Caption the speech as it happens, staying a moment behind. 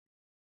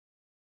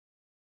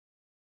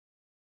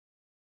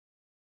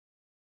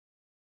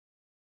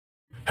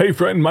Hey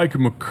friend, Mike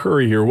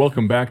McCurry here.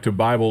 Welcome back to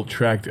Bible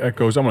Tract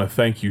Echoes. I want to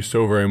thank you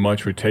so very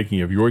much for taking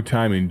of your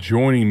time and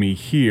joining me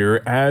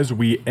here as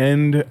we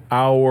end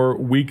our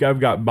week. I've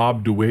got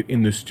Bob DeWitt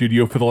in the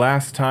studio for the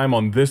last time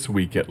on this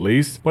week at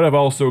least, but I've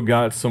also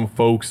got some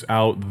folks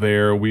out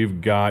there.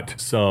 We've got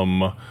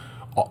some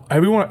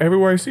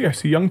everywhere I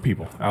see young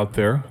people out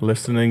there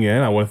listening in.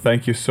 I want to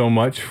thank you so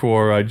much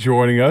for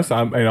joining us.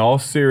 In all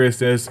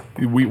seriousness,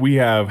 we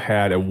have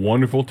had a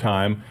wonderful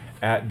time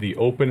at the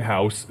open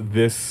house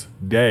this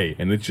day,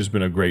 and it's just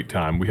been a great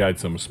time. We had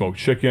some smoked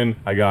chicken.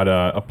 I got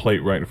a plate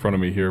right in front of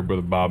me here,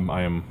 Brother Bob.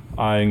 I am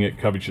eyeing it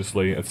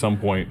covetously. At some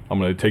point, I'm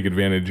going to take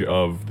advantage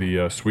of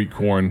the sweet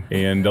corn.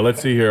 And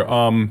let's see here,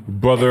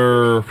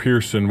 Brother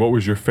Pearson, what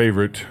was your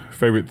favorite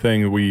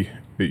thing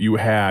that you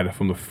had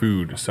from the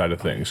food side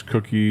of things?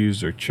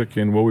 Cookies or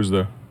chicken? What was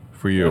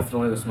for you?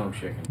 Definitely the smoked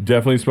chicken.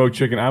 Definitely smoked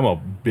chicken. I'm a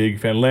big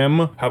fan.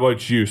 Lem, how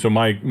about you? So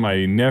my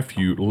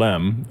nephew,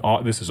 Lem,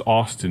 this is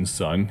Austin's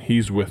son.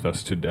 He's with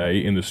us today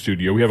in the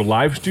studio. We have a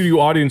live studio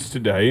audience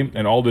today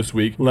and all this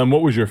week. Lem,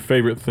 what was your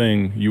favorite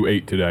thing you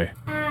ate today?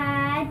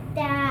 A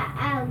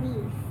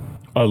leaf.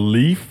 A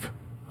leaf?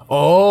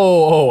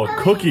 Oh, a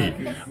cookie.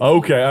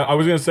 Okay, I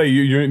was going to say,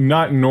 you're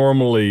not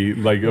normally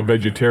like a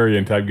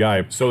vegetarian type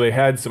guy. So they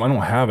had some, I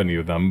don't have any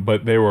of them,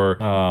 but they were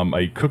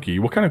a cookie.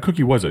 What kind of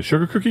cookie was it?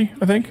 Sugar cookie,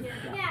 I think?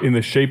 Yeah. In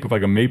the shape of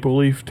like a maple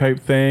leaf type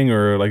thing,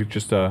 or like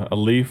just a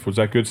leaf. Was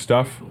that good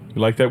stuff? You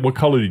like that? What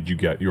color did you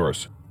get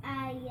yours?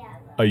 Yellow.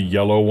 A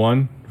yellow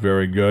one.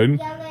 Very good.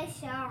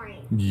 Yellowish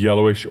orange.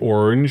 Yellowish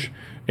orange.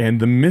 And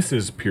the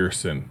Mrs.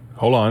 Pearson.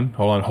 Hold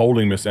on,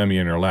 holding Miss Emmy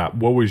in her lap.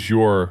 What was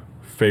your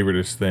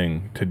favoriteest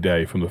thing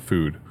today from the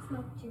food?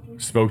 Smoked chicken.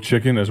 Smoked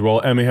chicken as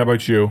well. Emmy, how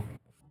about you?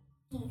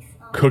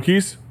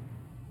 Cookies?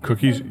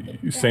 Cookies,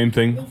 same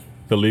thing.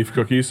 The leaf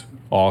cookies?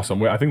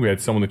 Awesome. I think we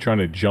had someone that's trying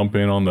to jump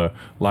in on the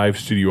live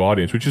studio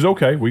audience, which is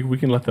okay. We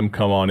can let them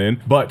come on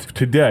in. But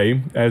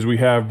today, as we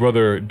have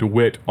Brother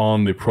DeWitt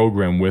on the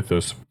program with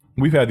us,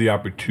 we've had the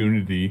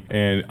opportunity,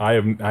 and I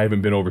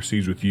haven't been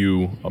overseas with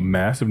you a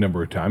massive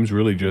number of times.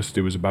 Really,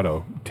 it was about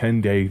a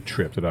 10-day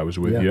trip that I was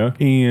with you,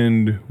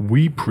 and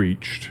we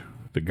preached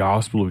the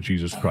gospel of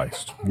Jesus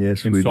Christ.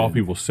 Yes, and we saw did.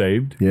 people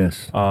saved.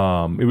 Yes.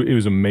 It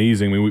was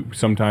amazing. I mean,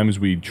 sometimes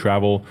we'd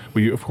travel.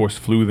 We, of course,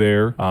 flew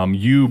there.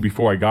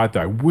 Before I got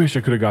there, I wish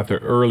I could have got there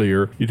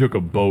earlier. You took a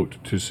boat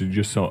to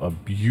just a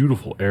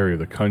beautiful area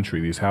of the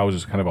country. These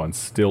houses kind of on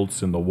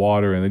stilts in the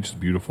water, and they're just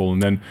beautiful.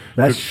 And then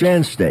That's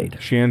Shan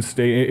State. Shan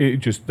State, it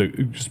just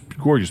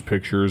gorgeous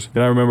pictures.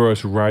 Then I remember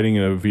us riding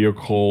in a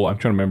vehicle. I'm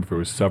trying to remember if it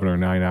was 7 or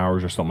 9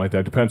 hours or something like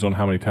that. Depends on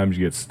how many times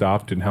you get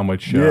stopped and how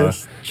much.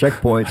 Yes.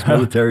 Checkpoints,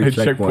 military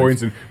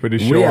checkpoints. And but to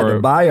We had shore to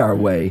buy our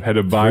way. had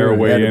to buy our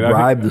We way had in. to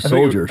bribe the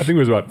soldiers. I think it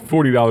was about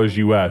 $40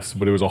 US,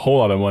 but it was a whole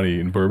lot of money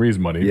in Burmese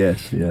money.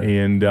 Yes, yeah.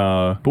 And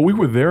but we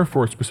were there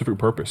for a specific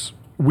purpose.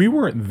 We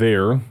weren't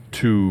there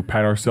to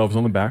pat ourselves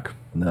on the back.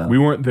 No. We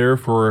weren't there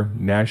for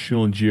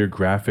National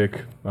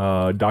Geographic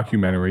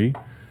documentary.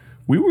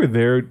 We were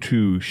there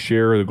to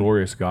share the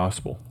glorious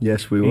gospel.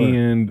 Yes, we were.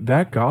 And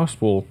that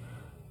gospel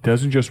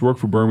doesn't just work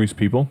for Burmese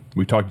people.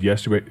 We talked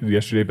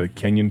yesterday about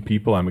Kenyan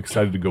people. I'm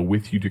excited to go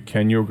with you to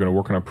Kenya. We're going to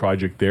work on a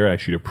project there. I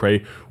ask you to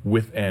pray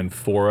with and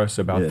for us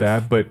about Yes.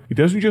 that. But it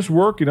doesn't just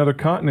work in other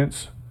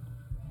continents.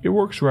 It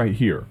works right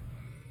here.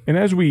 And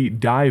as we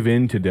dive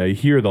in today,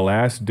 here, the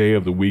last day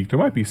of the week, there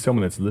might be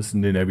someone that's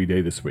listened in every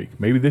day this week.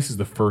 Maybe this is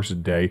the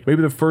first day,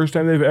 maybe the first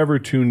time they've ever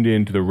tuned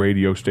in to the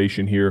radio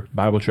station here,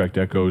 Bible Tract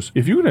Echoes.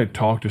 If you're going to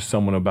talk to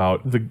someone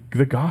about the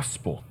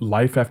gospel,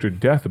 life after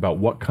death, about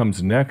what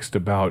comes next,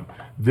 about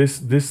this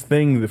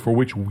thing for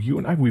which you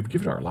and I, we've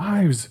given our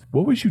lives,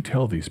 what would you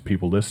tell these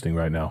people listening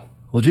right now?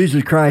 Well,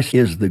 Jesus Christ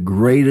is the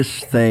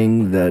greatest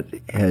thing that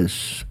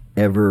has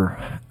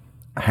ever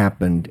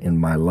happened in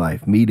my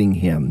life, meeting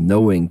him,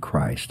 knowing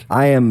Christ.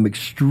 I am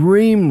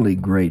extremely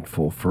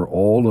grateful for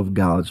all of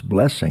God's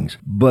blessings,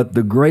 but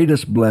the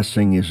greatest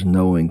blessing is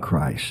knowing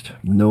Christ,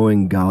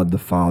 knowing God the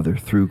Father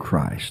through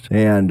Christ.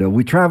 And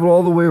we travel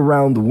all the way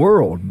around the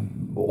world.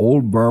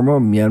 Old Burma,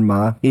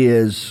 Myanmar,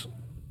 is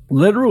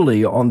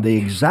literally on the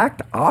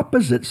exact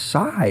opposite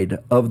side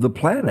of the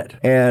planet.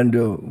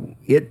 And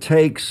it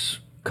takes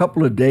a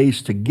couple of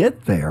days to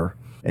get there.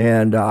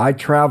 And I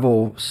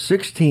travel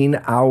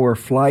 16-hour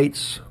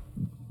flights,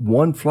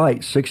 one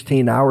flight,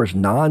 16 hours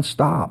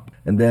nonstop,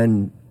 and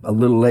then a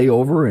little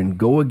layover and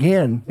go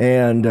again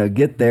and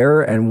get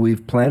there. And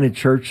we've planted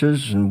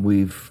churches and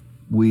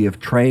we have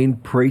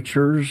trained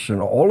preachers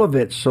and all of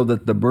it so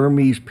that the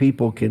Burmese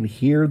people can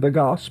hear the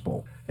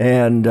gospel.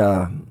 And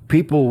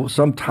people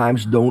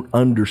sometimes don't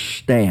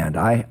understand.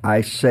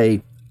 I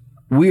say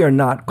we are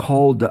not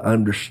called to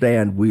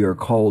understand, we are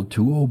called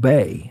to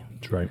obey.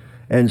 That's right.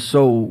 And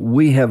so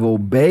we have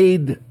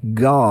obeyed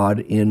God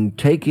in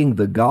taking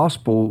the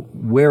gospel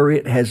where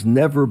it has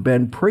never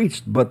been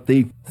preached. But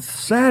the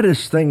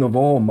saddest thing of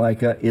all,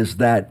 Micah, is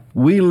that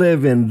we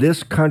live in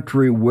this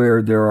country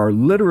where there are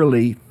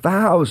literally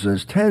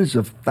thousands, tens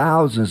of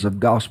thousands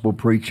of gospel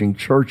preaching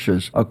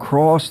churches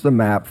across the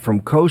map from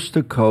coast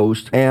to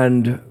coast.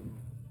 And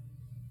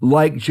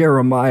like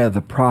Jeremiah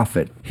the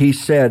prophet. He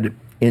said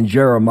in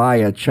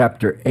Jeremiah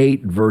chapter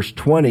 8, verse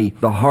 20,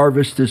 the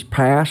harvest is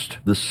past,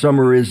 the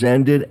summer is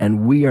ended,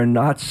 and we are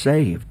not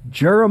saved.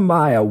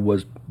 Jeremiah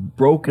was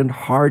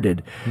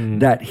brokenhearted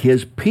that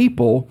his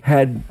people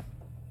had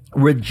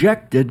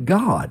rejected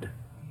God.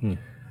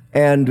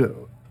 And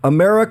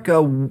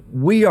America,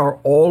 we are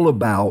all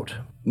about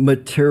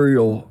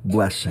material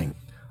blessing,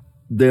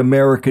 the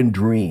American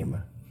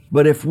dream.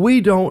 But if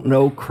we don't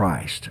know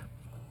Christ,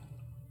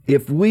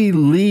 if we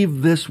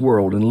leave this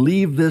world and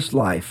leave this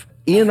life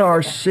in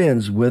our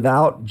sins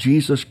without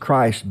Jesus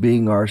Christ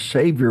being our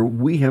Savior,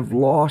 we have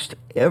lost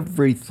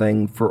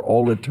everything for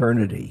all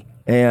eternity.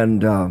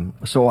 And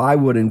so I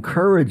would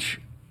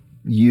encourage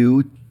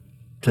you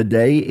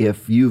today,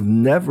 if you've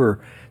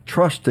never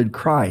trusted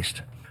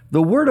Christ,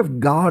 the Word of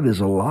God is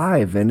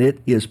alive and it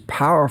is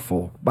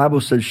powerful. The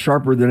Bible says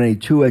sharper than any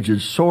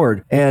two-edged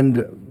sword.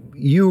 And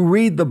you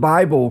read the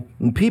Bible,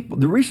 and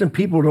the reason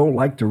people don't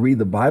like to read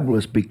the Bible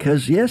is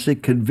because, yes,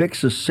 it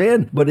convicts of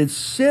sin, but it's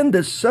sin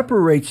that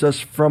separates us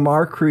from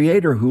our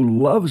Creator who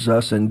loves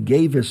us and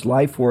gave His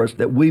life for us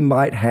that we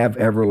might have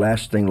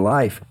everlasting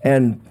life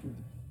and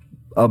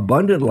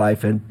abundant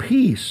life and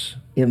peace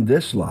in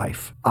this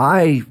life.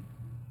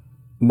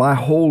 My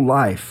whole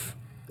life,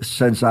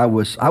 since I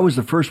was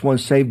the first one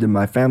saved in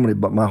my family,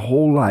 but my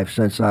whole life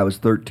since I was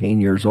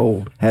 13 years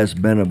old has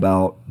been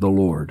about the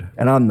Lord.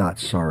 And I'm not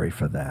sorry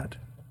for that.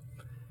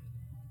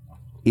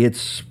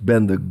 It's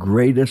been the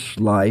greatest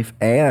life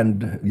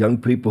and, young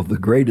people, the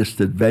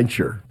greatest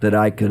adventure that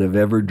I could have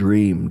ever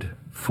dreamed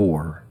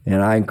for.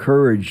 And I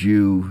encourage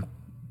you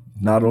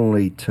not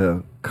only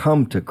to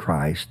come to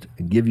Christ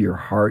and give your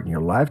heart and your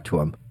life to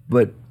Him,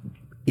 but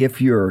if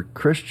you're a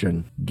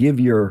Christian, give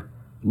your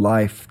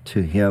life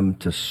to Him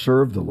to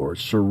serve the Lord.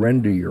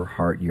 Surrender your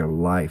heart and your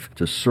life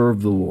to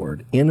serve the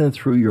Lord in and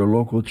through your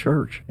local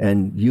church.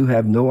 And you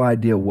have no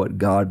idea what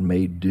God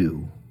may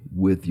do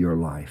with your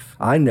life.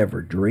 I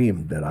never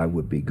dreamed that I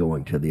would be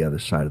going to the other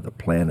side of the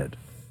planet,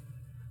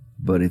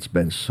 but it's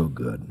been so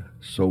good,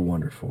 so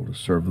wonderful to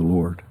serve the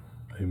Lord.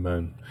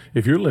 Amen.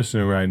 If you're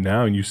listening right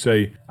now and you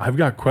say, I've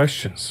got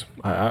questions,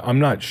 I'm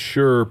not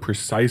sure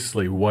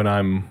precisely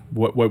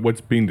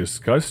what's being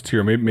discussed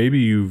here. Maybe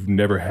you've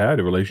never had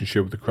a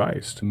relationship with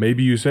Christ.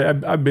 Maybe you say,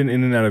 I've been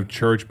in and out of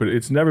church, but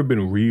it's never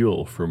been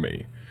real for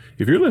me.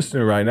 If you're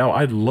listening right now,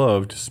 I'd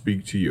love to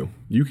speak to you.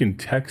 You can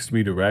text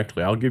me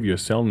directly. I'll give you a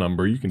cell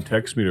number. You can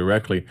text me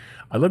directly.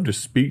 I'd love to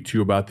speak to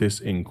you about this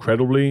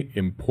incredibly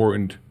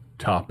important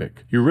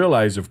topic. You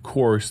realize, of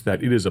course,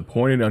 that it is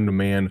appointed unto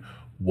man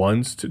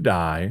once to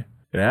die,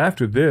 and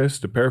after this,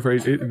 to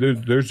paraphrase,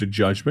 there's a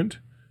judgment.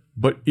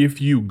 But if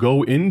you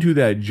go into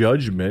that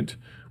judgment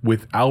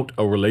without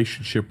a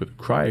relationship with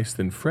Christ,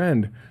 then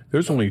friend,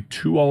 there's only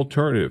two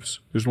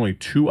alternatives. There's only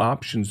two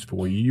options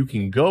for you. You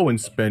can go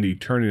and spend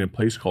eternity in a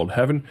place called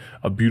heaven,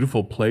 a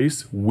beautiful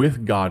place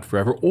with God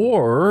forever,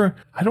 or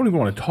I don't even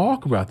want to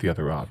talk about the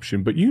other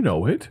option, but you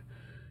know it.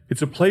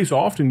 It's a place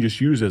often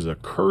just used as a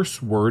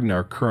curse word in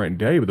our current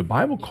day, but the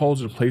Bible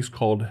calls it a place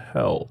called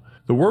hell.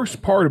 The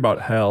worst part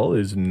about hell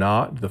is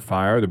not the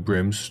fire, the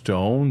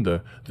brimstone,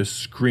 the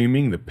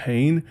screaming, the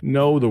pain.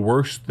 No, the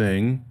worst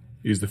thing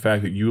is the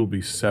fact that you will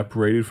be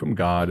separated from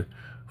God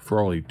for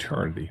all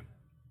eternity.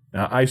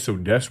 Now, I so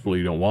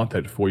desperately don't want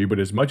that for you, but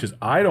as much as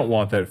I don't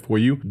want that for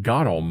you,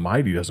 God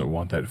Almighty doesn't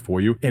want that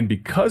for you. And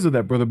because of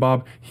that, Brother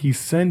Bob, He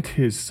sent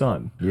His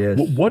Son. Yes.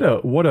 What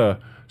a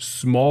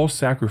small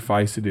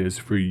sacrifice it is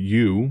for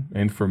you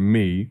and for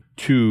me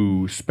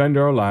to spend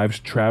our lives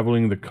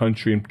traveling the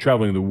country and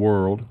traveling the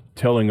world,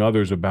 telling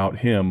others about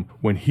Him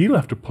when He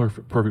left a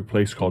perfect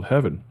place called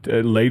heaven.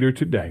 Later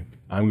today,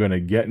 I'm going to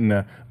get in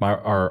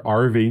our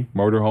RV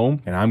motorhome,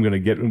 and I'm going to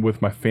get in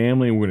with my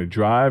family, and we're going to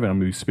drive, and I'm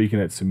going to be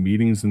speaking at some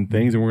meetings and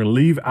things, and we're going to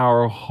leave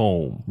our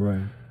home.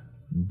 Right.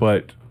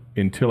 But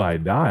until I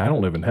die, I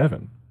don't live in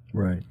heaven.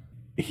 Right.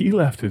 He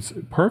left His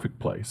perfect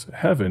place.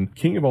 Heaven,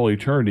 King of all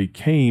eternity,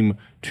 came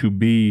to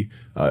be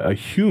a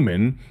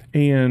human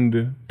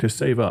and to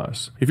save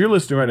us. If you're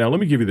listening right now,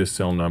 let me give you this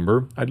cell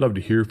number. I'd love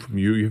to hear from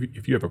you.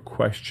 If you have a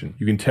question,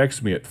 you can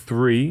text me at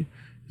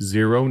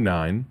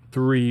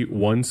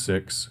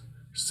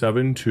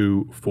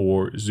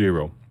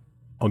 309-316-7240.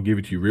 I'll give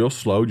it to you real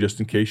slow just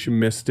in case you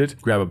missed it.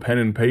 Grab a pen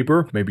and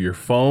paper, maybe your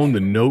phone,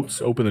 the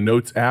notes, open the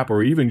notes app,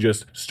 or even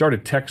just start a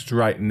text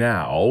right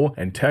now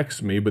and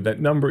text me. But that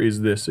number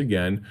is this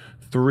again,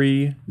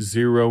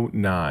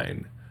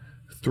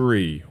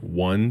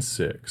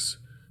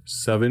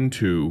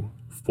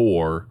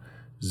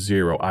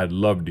 309-316-7240. I'd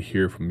love to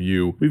hear from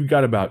you. We've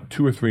got about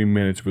 2 or 3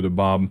 minutes, Brother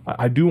Bob.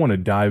 I do want to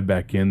dive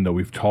back in, though.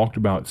 We've talked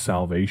about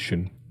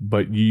salvation.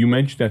 But you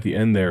mentioned at the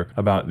end there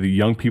about the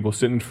young people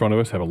sitting in front of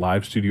us, have a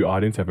live studio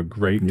audience, have a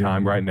great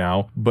time right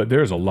now. But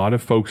there's a lot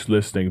of folks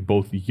listening,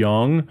 both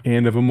young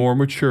and of a more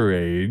mature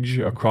age,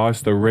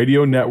 across the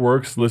radio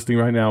networks listening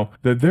right now,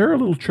 that they're a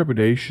little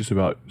trepidatious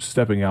about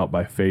stepping out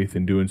by faith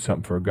and doing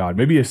something for God.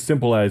 Maybe as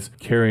simple as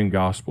carrying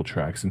gospel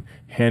tracts and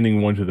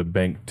handing one to the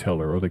bank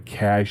teller or the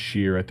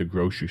cashier at the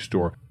grocery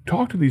store.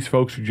 Talk to these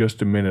folks for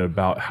just a minute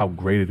about how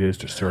great it is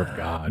to serve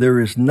God. There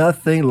is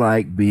nothing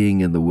like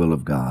being in the will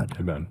of God.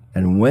 Amen.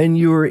 And when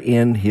you are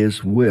in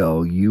His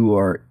will, you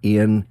are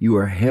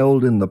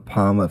held in the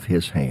palm of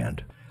His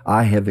hand.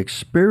 I have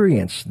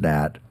experienced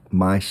that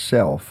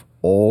myself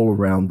all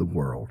around the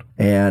world.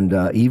 And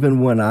even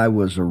when I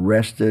was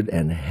arrested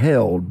and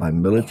held by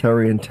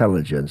military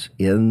intelligence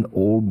in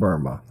old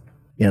Burma,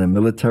 in a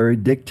military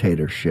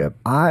dictatorship,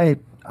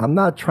 I'm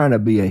not trying to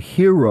be a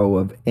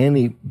hero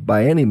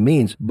by any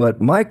means, but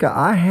Micah,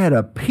 I had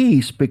a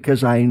peace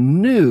because I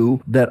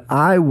knew that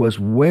I was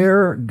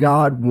where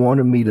God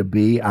wanted me to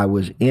be. I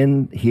was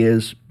in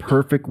His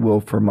perfect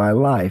will for my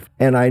life.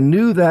 And I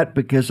knew that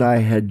because I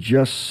had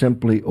just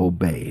simply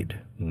obeyed.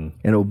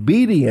 And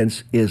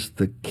obedience is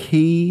the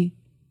key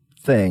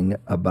thing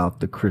about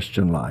the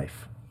Christian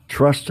life.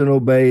 Trust and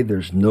obey.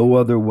 There's no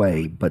other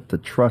way but to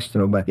trust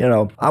and obey.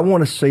 I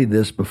want to say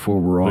this before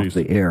we're Please. off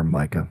the air,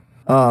 Micah.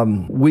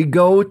 We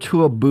go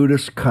to a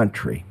Buddhist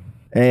country,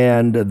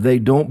 and they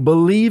don't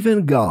believe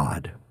in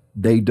God.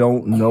 They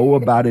don't know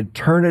about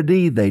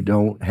eternity. They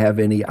don't have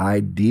any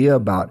idea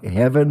about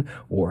heaven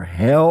or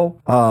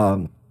hell.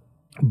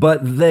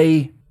 But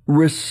they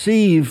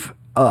receive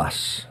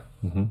us.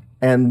 Mm-hmm.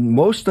 And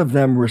most of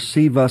them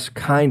receive us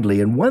kindly.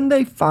 And when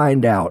they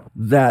find out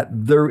that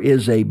there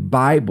is a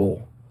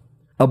Bible,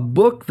 a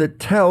book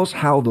that tells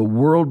how the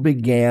world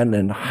began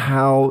and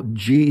how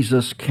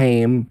Jesus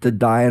came to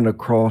die on a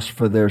cross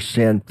for their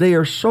sin, they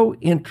are so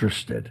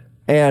interested.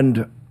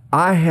 And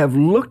I have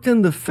looked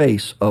in the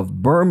face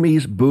of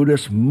Burmese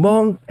Buddhist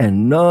monks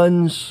and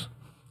nuns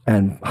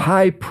and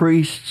high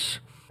priests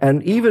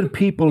and even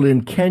people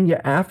in Kenya,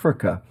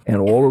 Africa,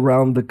 and all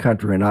around the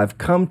country. And I've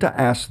come to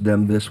ask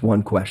them this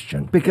one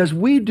question, because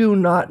we do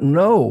not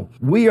know.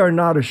 We are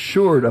not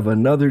assured of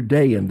another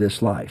day in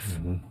this life.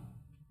 Mm-hmm.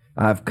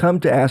 I've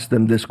come to ask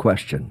them this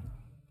question.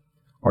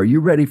 Are you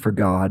ready for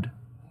God?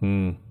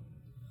 Are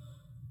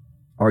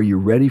you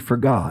ready for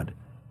God?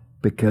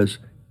 Because,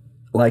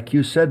 like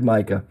you said,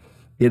 Micah,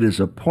 it is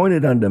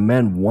appointed unto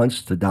men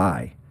once to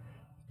die,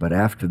 but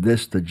after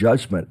this, the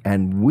judgment.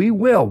 And we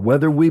will,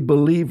 whether we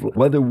believe,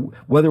 whether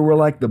we're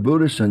like the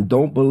Buddhists and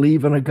don't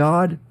believe in a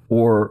God,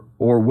 or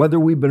whether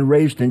we've been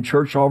raised in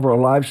church all of our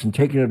lives and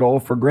taken it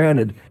all for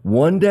granted,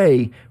 one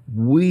day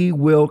we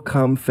will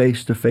come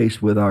face to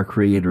face with our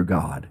Creator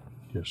God.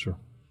 Yes, sir.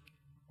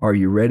 Are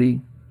you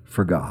ready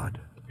for God?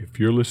 If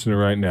you're listening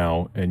right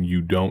now and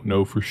you don't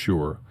know for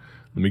sure,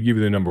 let me give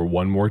you the number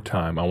one more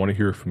time. I want to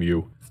hear from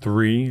you.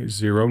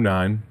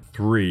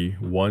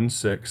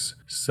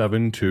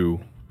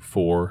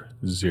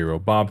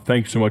 309-316-7240. Bob,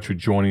 thanks so much for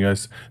joining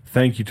us.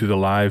 Thank you to the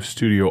live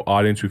studio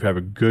audience. We've had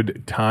a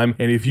good time.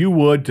 And if you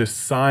would, to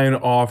sign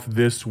off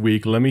this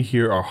week, let me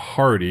hear a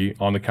hearty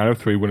on the count of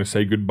three. We're going to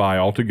say goodbye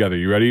all together.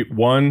 You ready?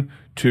 1,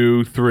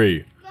 2,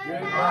 3.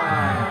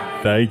 Goodbye.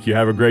 Thank you.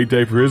 Have a great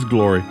day for His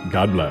glory.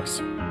 God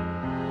bless.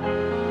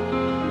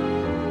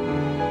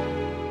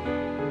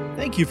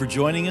 Thank you for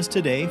joining us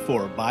today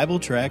for Bible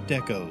Tract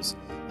Echoes,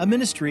 a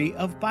ministry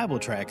of Bible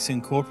Tracts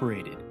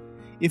Incorporated.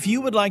 If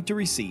you would like to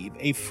receive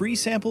a free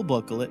sample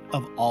booklet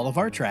of all of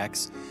our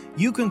tracts,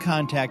 you can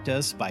contact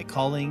us by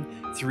calling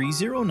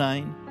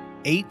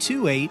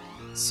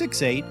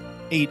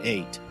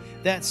 309-828-6888.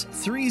 That's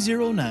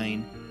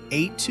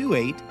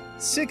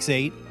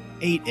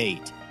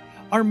 309-828-6888.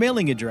 Our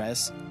mailing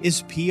address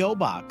is P.O.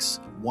 Box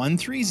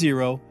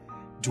 130,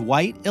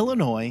 Dwight,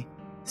 Illinois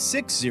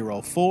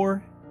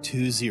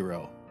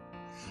 60420.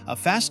 A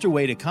faster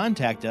way to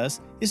contact us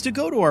is to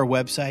go to our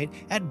website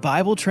at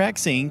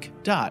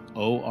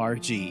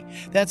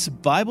BibleTractsInc.org. That's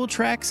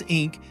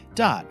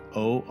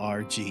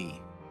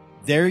BibleTractsInc.org.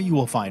 There you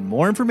will find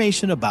more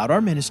information about our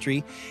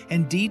ministry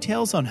and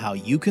details on how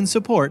you can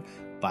support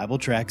Bible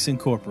Tracts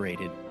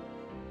Incorporated.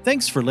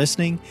 Thanks for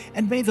listening,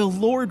 and may the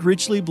Lord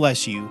richly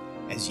bless you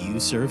as you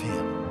serve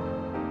Him.